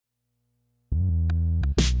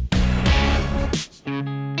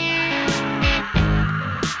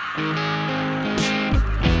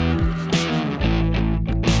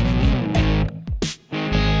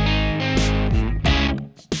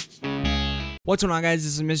What's going on, guys?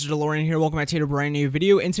 This is Mr. DeLorean here. Welcome back to a brand new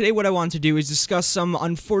video. And today what I want to do is discuss some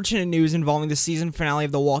unfortunate news involving the season finale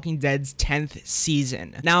of The Walking Dead's 10th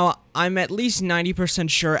season. Now, I'm at least 90%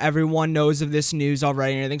 sure everyone knows of this news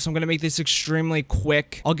already and everything, so I'm going to make this extremely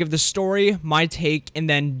quick. I'll give the story, my take, and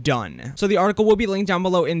then done. So the article will be linked down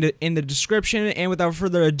below in the description, and without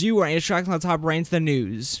further ado, we're interacting on the top right into the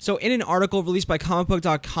news. So in an article released by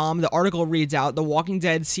comicbook.com, the article reads out, The Walking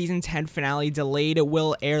Dead season 10 finale delayed,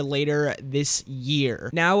 will air later this year.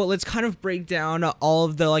 Now let's kind of break down all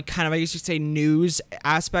of the I guess you could say news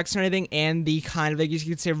aspects and everything, and the kind of I guess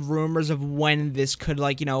you could say rumors of when this could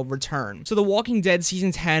return. So The Walking Dead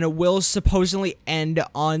season 10 will supposedly end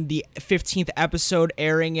on the 15th episode,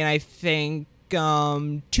 airing in I think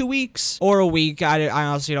 2 weeks or a week. I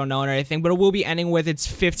honestly don't know or anything, but it will be ending with its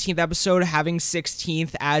 15th episode, having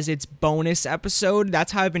 16th as its bonus episode.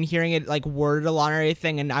 That's how I've been hearing it worded a lot or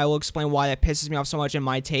anything, and I will explain why that pisses me off so much in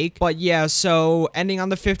my take. But yeah, so ending on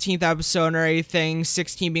the 15th episode or anything,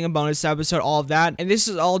 16 being a bonus episode, all of that. And this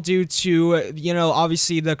is all due to,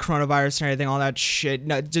 obviously the coronavirus and everything, all that shit.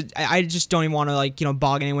 No, I just don't even want to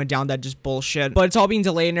bog anyone down that just bullshit. But it's all being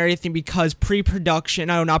delayed and everything because post-production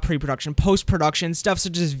stuff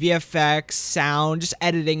such as VFX, sound, just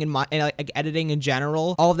editing and editing in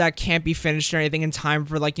general, all of that can't be finished or anything in time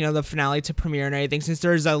for the finale to premiere and everything, since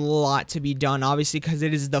there's a lot to be done, obviously, because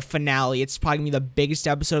it is the finale. It's probably gonna be the biggest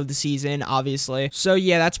episode of the season, obviously. So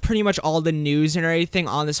yeah, that's pretty much all the news and everything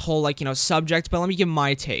on this whole subject, but let me give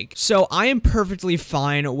my take. So I am perfectly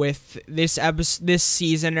fine with this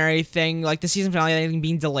season and everything, the season finale and everything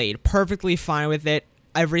being delayed. Perfectly fine with it.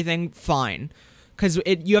 Everything fine. Because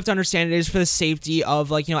you have to understand it is for the safety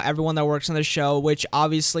of everyone that works on the show, which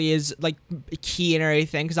obviously is key and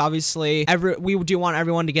everything, because obviously we do want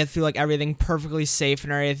everyone to get through everything perfectly safe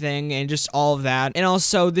and everything, and just all of that. And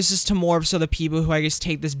also this is to more so the people who I guess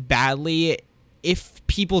take this badly. If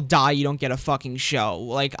people die, you don't get a fucking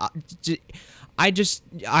show.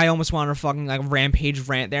 I almost want to fucking rampage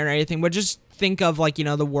rant there and everything, but just think of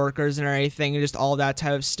the workers and everything and just all that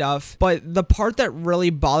type of stuff. But the part that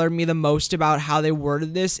really bothered me the most about how they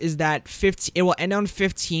worded this is that it will end on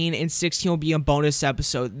 15 and 16 will be a bonus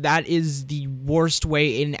episode. That is the worst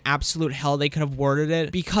way in absolute hell they could have worded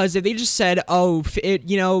it, because if they just said, oh,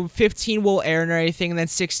 15 will air and everything, and then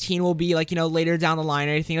 16 will be later down the line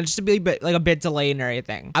or anything, it'll just be a bit delayed and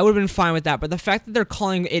everything, I would have been fine with that. But the fact that they're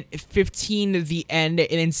calling it 15 the end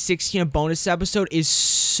and then 16 a bonus episode is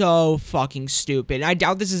so fucking stupid. I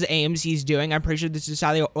doubt this is AMC's doing. I'm pretty sure this is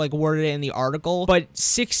how they worded it in the article. But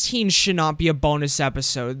 16 should not be a bonus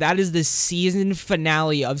episode. That is the season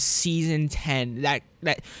finale of season 10. That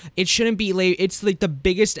it shouldn't be late. It's the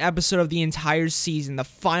biggest episode of the entire season, the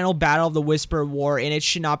final battle of the Whisper War, and it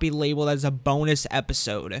should not be labeled as a bonus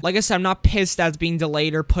episode. Like I said, I'm not pissed that it's being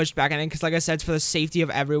delayed or pushed back, because like I said, it's for the safety of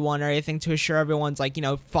everyone or anything, to assure everyone's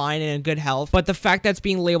fine and in good health. But the fact that it's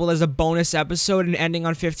being labeled as a bonus episode and ending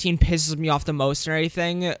on 15 pisses me off the most and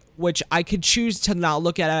everything, which I could choose to not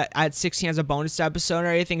look at 16 as a bonus episode or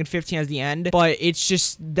anything and 15 as the end, but it's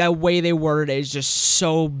just the way they worded it is just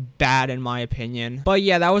so bad in my opinion. But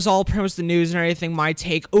yeah, that was all pretty much the news and everything, my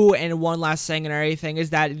take. Oh, and one last thing and everything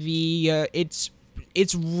is that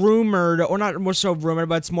it's rumored, or not more so rumored,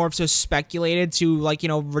 but it's more so speculated to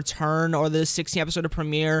return, or the 16th episode to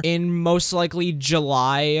premiere in most likely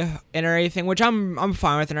July and everything, which I'm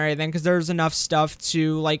fine with and everything, because there's enough stuff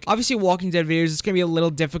to obviously Walking Dead videos, it's gonna be a little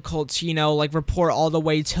difficult to report all the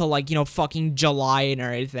way till fucking July and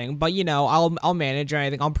everything, but I'll manage or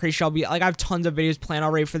anything. I'm pretty sure I'll be I have tons of videos planned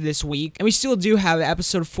already for this week, and we still do have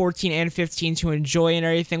episode 14 and 15 to enjoy and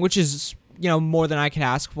everything, which is more than I could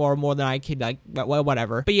ask for, more than I could,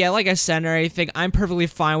 whatever. But yeah, like I said and everything, I'm perfectly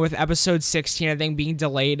fine with episode 16, I think, being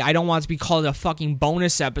delayed. I don't want it to be called a fucking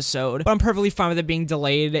bonus episode, but I'm perfectly fine with it being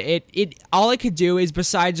delayed. All I could do is,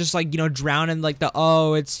 besides just, drown in,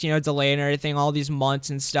 it's, delayed and everything, all these months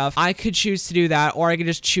and stuff, I could choose to do that, or I could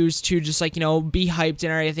just choose to just, be hyped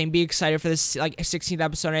and everything, be excited for this, 16th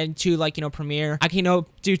episode and to, premiere. I can,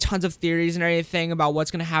 do tons of theories and everything about what's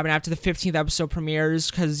gonna happen after the 15th episode premieres,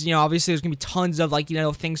 because, obviously there's gonna be tons of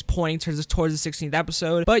things pointing towards the 16th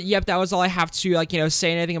episode. But yep, that was all I have to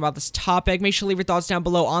say anything about this topic. Make sure to leave your thoughts down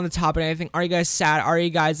below on the topic and anything. Are you guys sad? Are you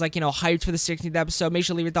guys hyped for the 16th episode? Make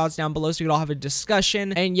sure to leave your thoughts down below so we can all have a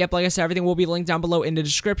discussion. And yep, like I said, everything will be linked down below in the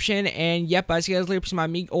description. And yep, as you guys later, please my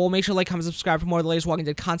amigo. Make sure to comment, subscribe for more of the latest Walking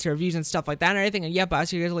Dead content reviews and stuff like that and everything. And yep,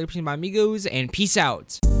 as you guys later, please my amigos, and peace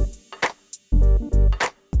out.